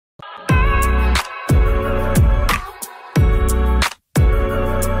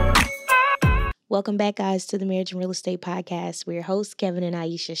Welcome back, guys, to the Marriage and Real Estate Podcast. We're your hosts, Kevin and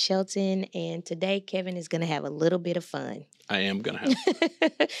Aisha Shelton, and today Kevin is going to have a little bit of fun. I am going to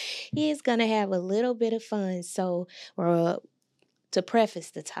have He is going to have a little bit of fun. So, to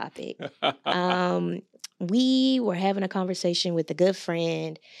preface the topic, we were having a conversation with a good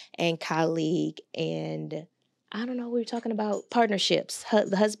friend and colleague, and I don't know, we were talking about partnerships,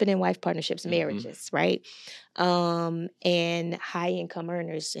 the husband and wife partnerships, marriages, right? And high income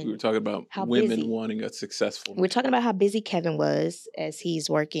earners. And we were talking about women wanting a successful man. We're talking about how busy Kevin was as he's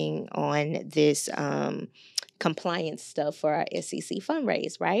working on this compliance stuff for our SEC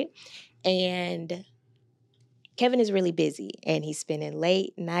fundraise, right? And Kevin is really busy, and he's spending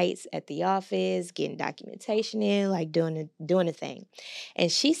late nights at the office, getting documentation in, like doing a thing.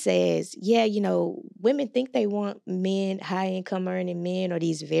 And she says, yeah, you know, women think they want men, high income earning men, or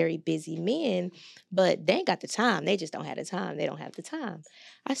these very busy men, but they ain't got the time. They just don't have the time. They don't have the time.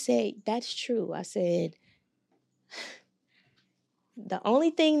 I said, that's true. I said, the only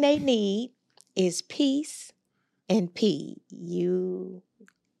thing they need is peace and P.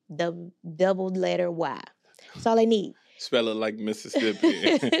 The double letter Y. That's all they need. Spell it like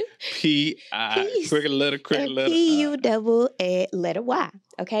Mississippi. P-I, cricket letter, P-U double letter Y.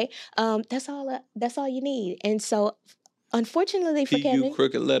 Okay? That's all you need. And so, unfortunately for Kevin... P-U,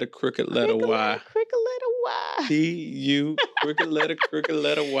 cricket letter, Y. Cricket letter Y. P-U, cricket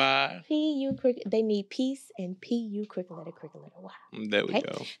letter, Y. P-U, cricket... They need peace and P-U, cricket letter, Y. There we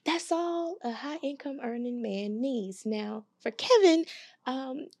go. That's all a high-income earning man needs. Now, for Kevin...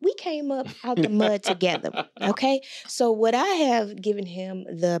 we came up out the mud together, okay? So what I have given him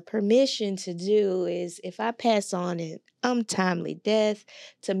the permission to do is, if I pass on an untimely death,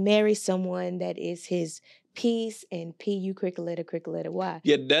 to marry someone that is his peace and P-U, cricket letter, Y.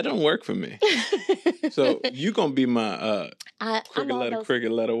 Yeah, that don't work for me. So you going to be my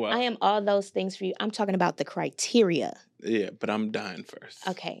cricket letter, Y. I am all those things for you. I'm talking about the criteria. Yeah, but I'm dying first.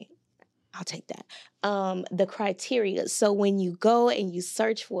 Okay. I'll take that. The criteria. So when you go and you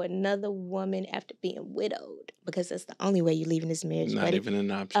search for another woman after being widowed, because that's the only way you're leaving this marriage. Not even an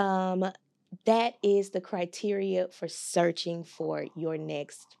option. That is the criteria for searching for your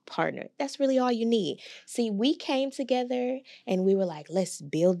next partner. That's really all you need. See, we came together and we were like, let's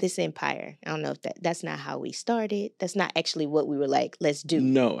build this empire. I don't know if that's not how we started. That's not actually what we were like, let's do.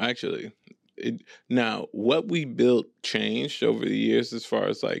 No, actually. Now, what we built changed over the years as far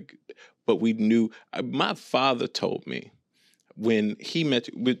as like... But we knew, my father told me when he met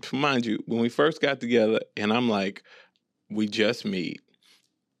you, mind you, when we first got together, and I'm like, we just meet,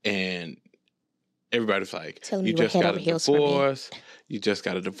 and everybody's like, you just got a divorce, you just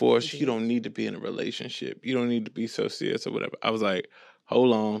got a divorce, you don't need to be in a relationship, you don't need to be so serious or whatever. I was like,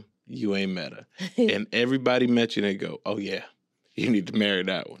 hold on, you ain't met her. And everybody met you, and they go, oh yeah, you need to marry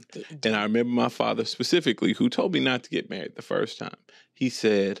that one. And I remember my father specifically, who told me not to get married the first time. He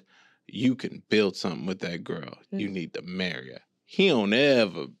said, you can build something with that girl. You need to marry her. He don't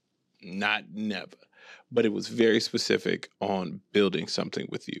ever, not never. But it was very specific on building something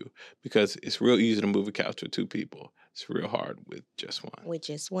with you, because it's real easy to move a couch with two people. It's real hard with just one. With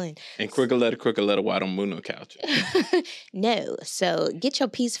just one. And cricket letter, why don't move no couches? No. So get your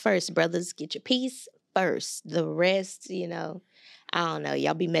peace first, brothers. Get your peace first. The rest, you know, I don't know.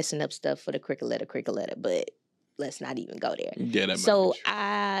 Y'all be messing up stuff for the cricket letter, but let's not even go there. Yeah, that so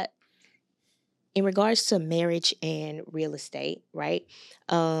in regards to marriage and real estate, right?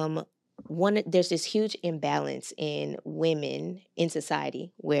 There's this huge imbalance in women in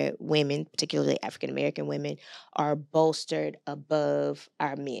society, where women, particularly African American women, are bolstered above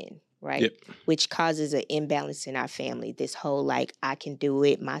our men, right? Yep. Which causes an imbalance in our family. This whole like, I can do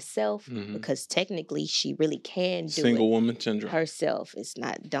it myself, because technically she really can do Single it woman syndrome herself. It's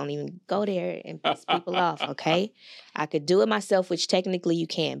not, don't even go there and piss people off, okay? I could do it myself, which technically you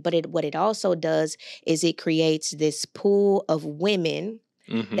can. But what it also does is it creates this pool of women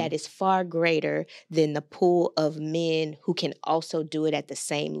that is far greater than the pool of men who can also do it at the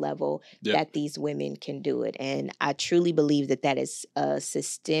same level that these women can do it. And I truly believe that is a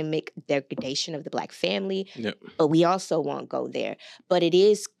systemic degradation of the Black family, but we also won't go there. But it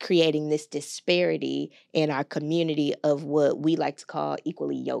is creating this disparity in our community of what we like to call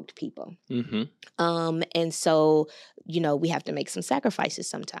equally yoked people. And so, you know, we have to make some sacrifices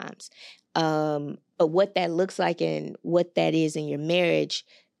sometimes. But what that looks like and what that is in your marriage,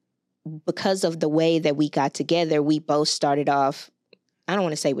 because of the way that we got together, we both started off I don't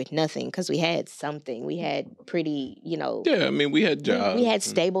want to say with nothing, because we had something. We had pretty, Yeah, I mean, we had jobs. we had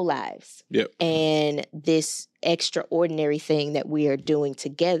stable lives. Yep. And this extraordinary thing that we are doing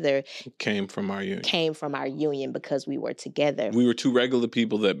together came from our union. Because we were together. We were two regular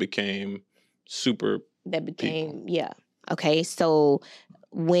people that became super people. Yeah. Okay, so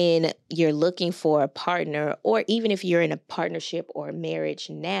when you're looking for a partner, or even if you're in a partnership or a marriage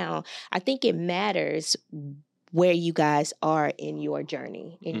now, I think it matters where you guys are in your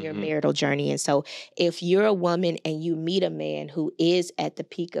journey, in your marital journey. And so if you're a woman and you meet a man who is at the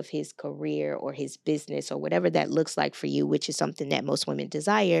peak of his career or his business or whatever that looks like for you, which is something that most women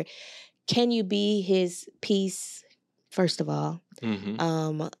desire, can you be his peace, first of all?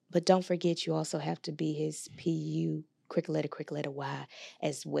 But don't forget, you also have to be his PU, quick letter Y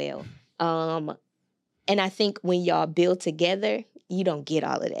as well. And I think when y'all build together, you don't get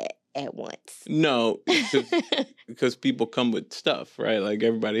all of that at once. No, because people come with stuff, right? Like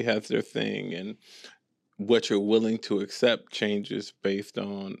everybody has their thing, and what you're willing to accept changes based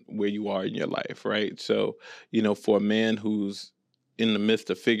on where you are in your life, right? So, for a man who's in the midst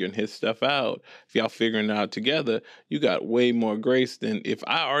of figuring his stuff out, if y'all figuring it out together, you got way more grace than if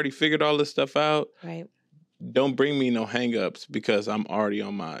I already figured all this stuff out. Right. Don't bring me no hang-ups because I'm already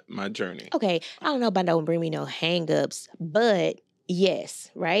on my journey. Okay, I don't know about don't bring me no hang-ups, but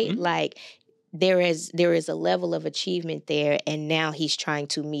yes, right? Like there is a level of achievement there, and now he's trying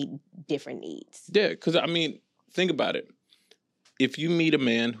to meet different needs. Yeah, because I mean, think about it. If you meet a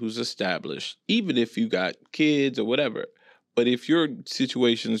man who's established, even if you got kids or whatever, but if your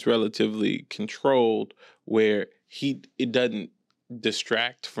situation is relatively controlled, where it doesn't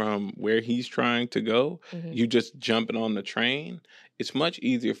distract from where he's trying to go, you just jumping on the train, it's much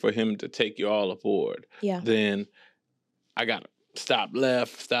easier for him to take you all aboard than I gotta stop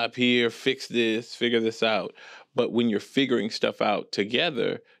left, stop here, fix this, figure this out. But when you're figuring stuff out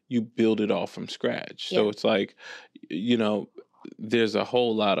together, you build it all from scratch. So it's like, there's a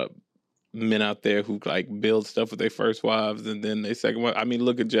whole lot of men out there who like build stuff with their first wives and then their second wife. I mean,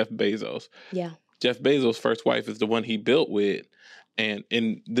 look at Jeff Bezos. Yeah. Jeff Bezos' first wife is the one he built with. And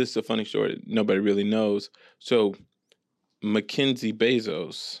this is a funny story that nobody really knows. So Mackenzie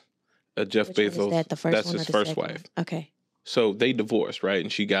Bezos, Jeff Bezos, that's his first wife. Okay. So they divorced, right?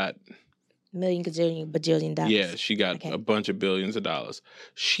 And she got million, gazillion, bajillion dollars. Yeah, she got a bunch of billions of dollars.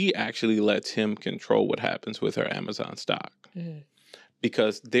 She actually lets him control what happens with her Amazon stock.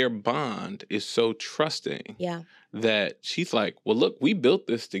 Because their bond is so trusting that she's like, well, look, we built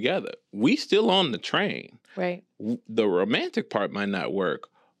this together. We still on the train. Right. The romantic part might not work,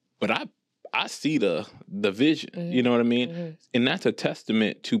 but I see the vision. You know what I mean? And that's a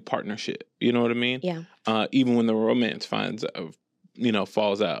testament to partnership. You know what I mean? Yeah. Even when the romance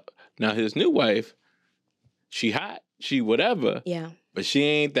falls out. Now his new wife, she hot, she whatever. Yeah. But she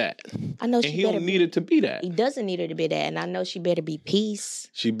ain't that. I know, and he don't need it to be that. He doesn't need her to be that, and I know she better be peace.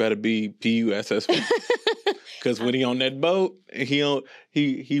 She better be PUSSY. Because when he on that boat, he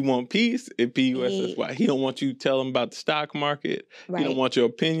want peace and PUSSY. He don't want you telling him about the stock market. Right. He don't want your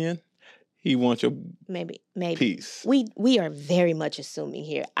opinion. He wants your maybe peace. We are very much assuming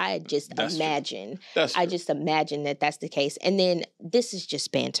here. I just imagine that that's the case. And then this is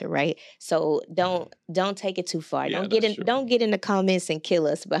just banter, right? So don't take it too far. Yeah, don't get in the comments and kill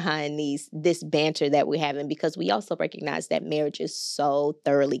us behind this banter that we're having, because we also recognize that marriage is so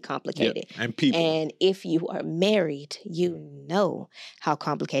thoroughly complicated. Yep. And people. And if you are married, you know how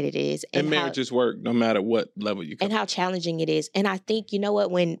complicated it is. And marriages work no matter what level you come. And how challenging it is. And I think, you know what,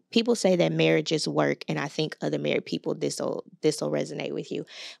 when people say that marriages work, and I think other married people, this'll resonate with you.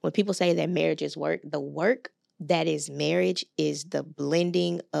 When people say that marriages work, the work that is marriage is the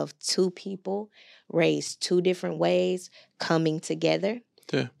blending of two people raised two different ways coming together.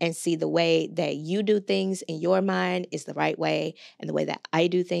 Yeah. And see the way that you do things in your mind is the right way, and the way that I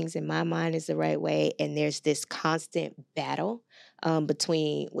do things in my mind is the right way. And there's this constant battle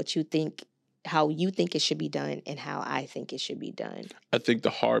between what you think, how you think it should be done, and how I think it should be done. I think the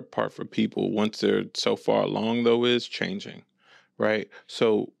hard part for people, once they're so far along, though, is changing, right?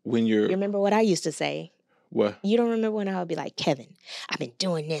 So when you remember what I used to say? What? You don't remember when I would be like, Kevin, I've been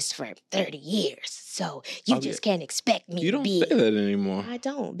doing this for 30 years, so you just can't expect me to be... You don't say that anymore. I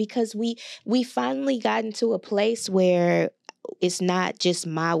don't, because we finally gotten to a place where it's not just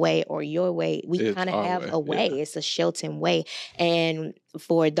my way or your way. We kind of have a way. Yeah. It's a Shelton way. And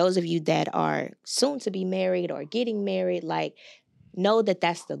for those of you that are soon to be married or getting married, like, know that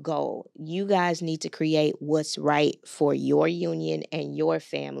that's the goal. You guys need to create what's right for your union and your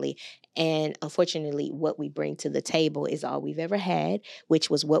family. And unfortunately, what we bring to the table is all we've ever had, which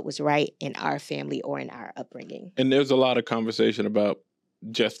was what was right in our family or in our upbringing. And there's a lot of conversation about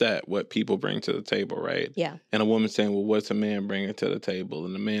just that, what people bring to the table, right? Yeah. And a woman saying, well, what's a man bringing to the table?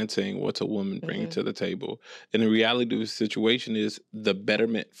 And a man saying, what's a woman bringing to the table? And the reality of the situation is the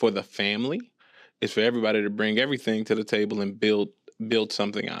betterment for the family is for everybody to bring everything to the table and build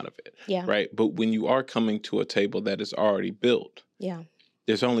something out of it. Yeah. Right? But when you are coming to a table that is already built,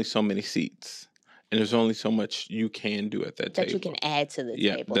 there's only so many seats. And there's only so much you can do at that table. That you can add to the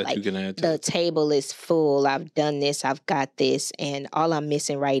table. That you can add to the table is full. I've done this. I've got this. And all I'm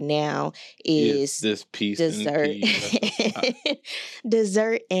missing right now is this piece dessert.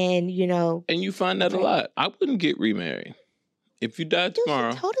 Dessert and, And you find that a lot. I wouldn't get remarried. If you died tomorrow.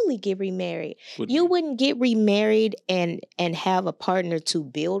 You should totally get remarried. You wouldn't get remarried and have a partner to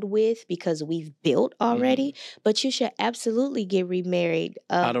build with because we've built already. But you should absolutely get remarried.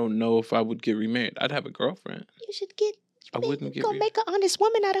 I don't know if I would get remarried. I'd have a girlfriend. You should get. I wouldn't get remarried. Make an honest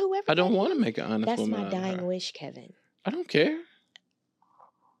woman out of whoever. I don't want to make an honest woman out of her. That's my dying wish, Kevin. I don't care.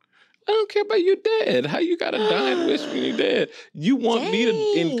 I don't care about you dead. How you got a dying wish when you're dead? You want me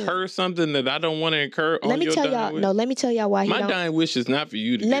to incur something that I don't want to incur on your dying wish? No, let me tell y'all why. My dying wish is not for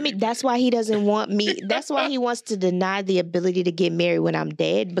you to That's why he doesn't want me. That's why he wants to deny the ability to get married when I'm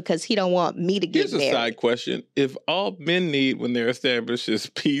dead, because he don't want me to get married. Here's a side question. If all men need when they're established is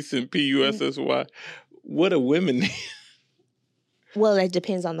peace and PUSSY, what do women need? Well, it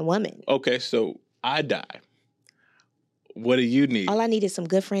depends on the woman. Okay, so I die. What do you need? All I need is some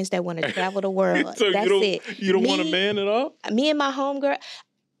good friends that want to travel the world. So that's it. You don't want a man at all? Me and my homegirl,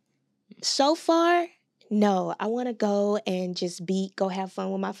 so far, no. I want to go and just go have fun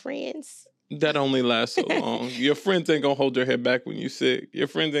with my friends. That only lasts so long. Your friends ain't going to hold your head back when you're sick. Your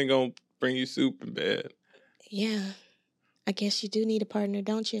friends ain't going to bring you soup in bed. Yeah. I guess you do need a partner,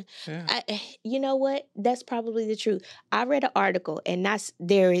 don't you? Yeah. You know what? That's probably the truth. I read an article, and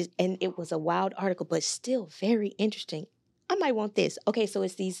it was a wild article, but still very interesting. I might want this. Okay, so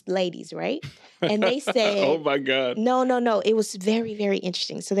it's these ladies, right? And they said... Oh, my God. No. It was very, very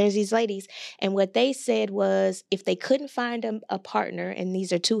interesting. So there's these ladies, and what they said was if they couldn't find a partner, and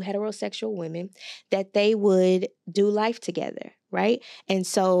these are two heterosexual women, that they would do life together, right? And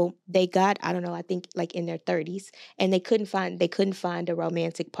so they got, I don't know, I think like in their 30s, and they couldn't find a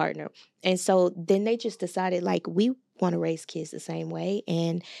romantic partner. And so then they just decided, like, we want to raise kids the same way,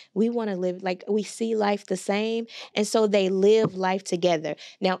 and we want to live, like, we see life the same, and so they live life together.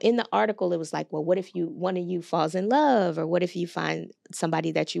 Now, in the article, it was like, well, what if one of you falls in love, or what if you find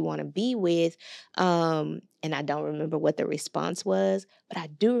somebody that you want to be with? And I don't remember what the response was, but I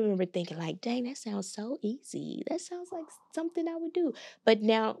do remember thinking, like, dang, that sounds so easy. That sounds like something I would do. But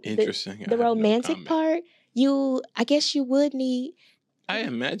now, interesting. The romantic part, I guess you would need... I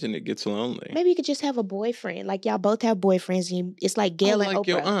imagine it gets lonely. Maybe you could just have a boyfriend. Like, y'all both have boyfriends. And it's like Gail and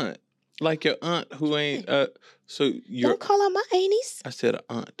Oprah. Like your aunt who ain't... Don't call out my aunties. I said an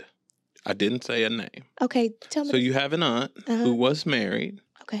aunt. I didn't say a name. Okay, tell me. So you have an aunt who was married.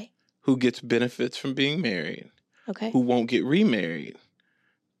 Okay. Who gets benefits from being married. Okay. Who won't get remarried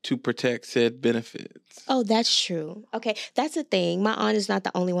to protect said benefits. Oh, that's true. Okay, that's the thing. My aunt is not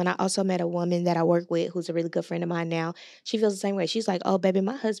the only one. I also met a woman that I work with who's a really good friend of mine now. She feels the same way. She's like, oh, baby,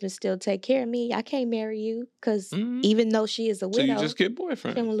 my husband still take care of me. I can't marry you because even though she is a widow. So you just get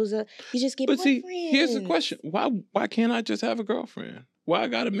boyfriend. You just get boyfriend. But see, boyfriends. here's the question. Why can't I just have a girlfriend? Why I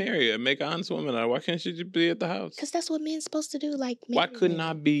gotta marry her and make an honest woman out of her? Why can't she just be at the house? Because that's what men's supposed to do. Like, why couldn't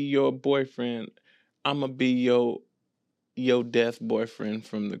I be your boyfriend? I'm going to be your death boyfriend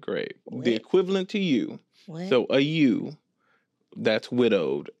from the grave. What? The equivalent to you. What? So a you that's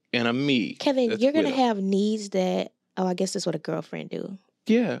widowed and a me. Kevin, you're going to have needs that, I guess that's what a girlfriend do.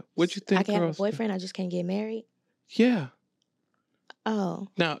 Yeah. What you think? I can have a boyfriend, I just can't get married? Yeah. Oh.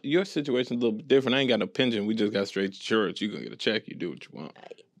 Now, your situation's a little bit different. I ain't got no pension. We just got straight to church. You're going to get a check. You do what you want.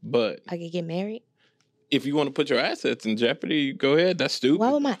 But I could get married? If you want to put your assets in jeopardy, go ahead. That's stupid.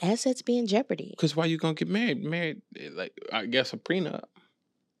 Why would my assets be in jeopardy? Because why you going to get married? Married, like, I guess a prenup.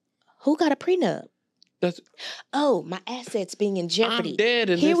 Who got a prenup? My assets being in jeopardy. I'm dead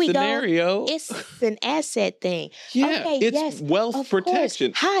in this scenario. Go. It's an asset thing. Yeah, okay, it's wealth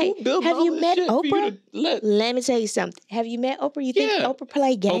protection. Hi, have you met Oprah? Let me tell you something. Have you met Oprah? You think Oprah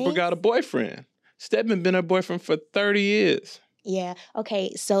play games? Oprah got a boyfriend. Stedman been her boyfriend for 30 years. Yeah.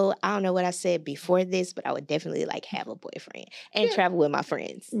 Okay. So I don't know what I said before this, but I would definitely like have a boyfriend and travel with my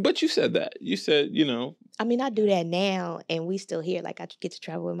friends. But you said that. You said, I mean, I do that now, and we still here. Like, I get to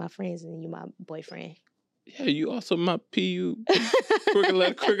travel with my friends, and you my boyfriend. Yeah, you also my PU, crooked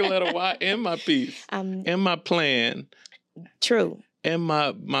letter Y, and my piece, and my plan. True. And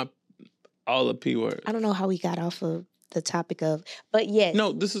my all the P words. I don't know how we got off of the topic of, but yes.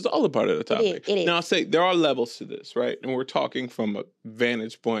 No, this is all a part of the topic. It is. Now, I'll say there are levels to this, right? And we're talking from a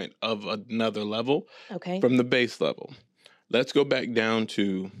vantage point of another level, Okay. from the base level. Let's go back down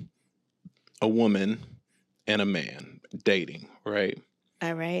to a woman and a man dating, right?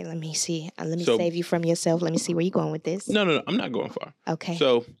 All right, let me see. Let me save you from yourself. Let me see where you're going with this. No, I'm not going far. Okay.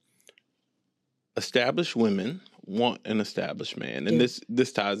 So, established women want an established man. And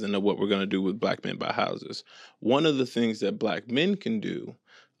this ties into what we're going to do with Black Men Buy Houses. One of the things that Black men can do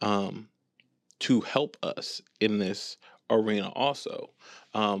to help us in this arena also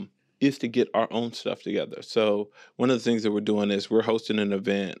is to get our own stuff together. So one of the things that we're doing is we're hosting an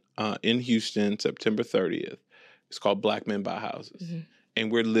event in Houston, September 30th. It's called Black Men Buy Houses. Mm-hmm. And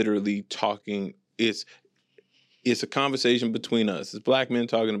we're literally talking, it's a conversation between us. It's Black men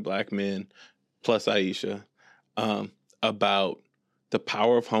talking to Black men, plus Aisha, about the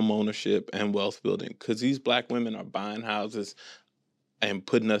power of home ownership and wealth building. Because these Black women are buying houses and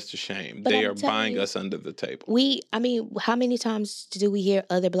putting us to shame. They are buying us under the table. How many times do we hear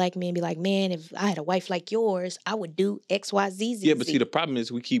other Black men be like, man, if I had a wife like yours, I would do X, Y, Z, Z. Yeah, but see, the problem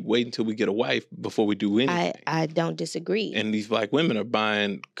is we keep waiting until we get a wife before we do anything. I don't disagree. And these Black women are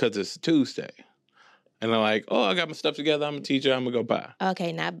buying because it's Tuesday. And they're like, oh, I got my stuff together. I'm a teacher. I'm going to go buy.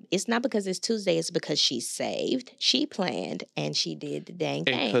 Okay, now it's not because it's Tuesday. It's because she saved, she planned, and she did the dang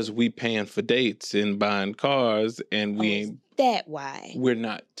thing. And because we paying for dates and buying cars, and we ain't. That why? We're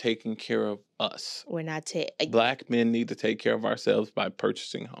not taking care of us. We're not Black men need to take care of ourselves by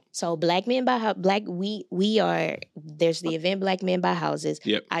purchasing homes. So Black Men Buy we are, there's the event Black Men Buy Houses.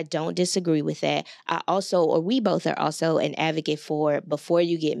 Yep. I don't disagree with that. We both are also an advocate for, before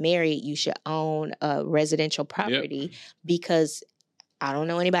you get married, you should own a residential property, because I don't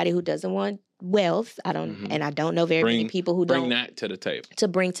know anybody who doesn't want wealth. And I don't know very many people who don't bring that to the table. To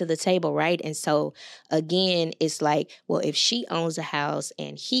bring to the table, right? And so again, it's like, well, if she owns a house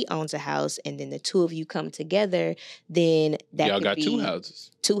and he owns a house, and then the two of you come together, then that y'all could got be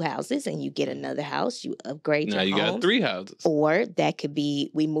two houses, and you get another house. You upgrade now your you home. got 3 houses. Or that could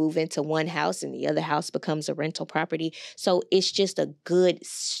be we move into one house and the other house becomes a rental property. So it's just a good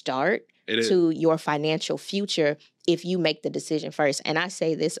start to your financial future if you make the decision first. And I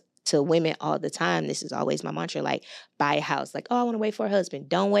say this to women all the time. This is always my mantra, like, buy a house. Like, oh, I want to wait for a husband.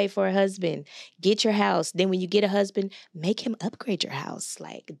 Don't wait for a husband. Get your house. Then when you get a husband, make him upgrade your house.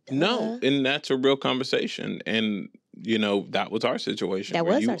 Like, duh. No, and that's a real conversation. And, that was our situation. That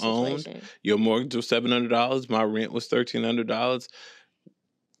was you our situation. Owned, your mortgage was $700. My rent was $1,300.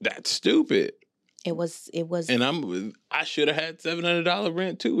 That's stupid. It was, and I should have had $700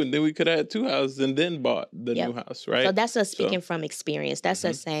 rent too, and then we could have had 2 houses and then bought the new house, right? So that's us speaking from experience. That's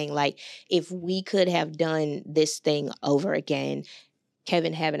us saying, like, if we could have done this thing over again,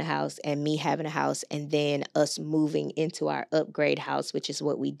 Kevin having a house and me having a house, and then us moving into our upgrade house, which is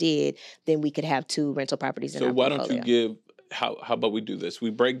what we did, then we could have 2 rental properties in our portfolio. So why don't you give? How about we do this? We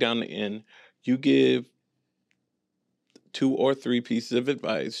break down the end. You give 2 or 3 pieces of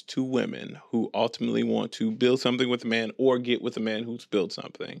advice to women who ultimately want to build something with a man or get with a man who's built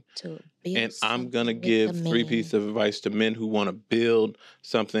something. And I'm going to give 3 pieces of advice to men who want to build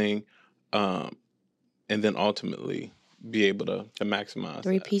something and then ultimately be able to maximize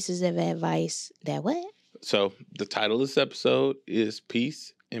 3 that. pieces of advice that what? So the title of this episode is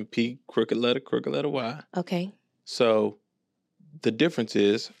Peace, and P, crooked letter Y. Okay. So the difference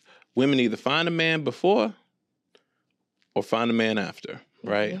is women either find a man before or find a man after,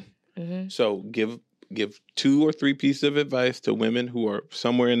 right? Mm-hmm. So give 2 or 3 pieces of advice to women who are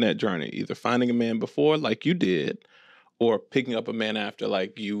somewhere in that journey, either finding a man before, like you did, or picking up a man after,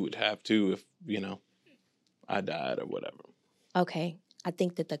 like you would have to if, I died or whatever. Okay. I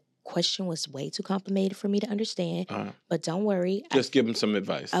think that the question was way too complicated for me to understand, but don't worry. Just give them some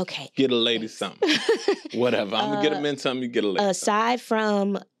advice. Okay. Get a lady something. Whatever. I'm going to get a man something, you get a lady aside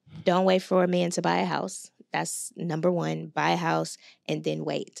from don't wait for a man to buy a house. That's number 1. Buy a house and then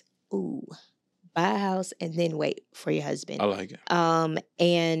wait. Ooh. Buy a house and then wait for your husband. I like it.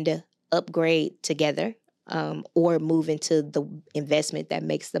 And upgrade together. Or move into the investment that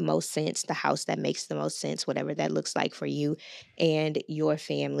makes the most sense, the house that makes the most sense, whatever that looks like for you and your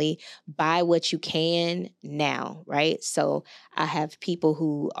family. Buy what you can now, right? So I have people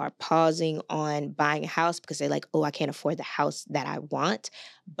who are pausing on buying a house because they're like, oh, I can't afford the house that I want.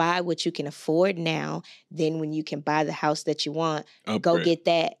 Buy what you can afford now. Then when you can buy the house that you want, go get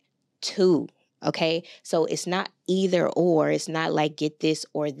that too. Okay? So it's not either or. It's not like get this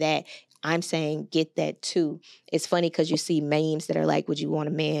or that. I'm saying get that too. It's funny because you see memes that are like, would you want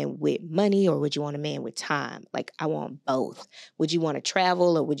a man with money or would you want a man with time? Like, I want both. Would you want to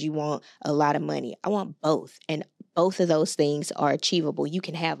travel or would you want a lot of money? I want both. And both of those things are achievable. You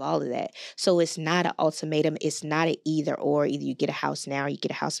can have all of that. So it's not an ultimatum. It's not an either or. Either you get a house now or you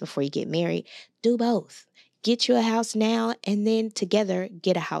get a house before you get married. Do both. Get you a house now and then together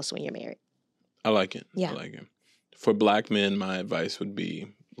get a house when you're married. I like it. Yeah. I like it. For Black men, my advice would be,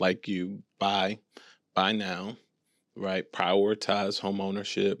 like you, buy now, right? Prioritize home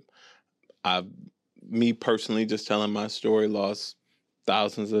ownership. Me personally, just telling my story, lost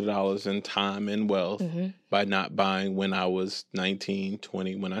thousands of dollars in time and wealth by not buying when I was 19,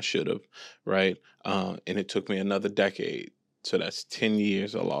 20, when I should have, right? And it took me another decade. So that's 10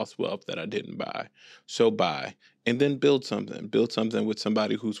 years of lost wealth that I didn't buy. So buy, and then build something. Build something with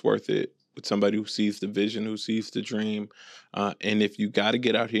somebody who's worth it, with somebody who sees the vision, who sees the dream. And if you got to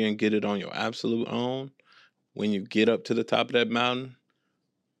get out here and get it on your absolute own, when you get up to the top of that mountain,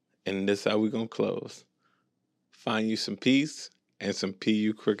 and this is how we're going to close, find you some peace and some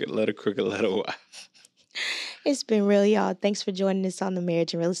PU cricket letter Y. It's been real, y'all. Thanks for joining us on the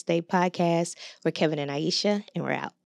Marriage and Real Estate Podcast. We're Kevin and Aisha, and we're out.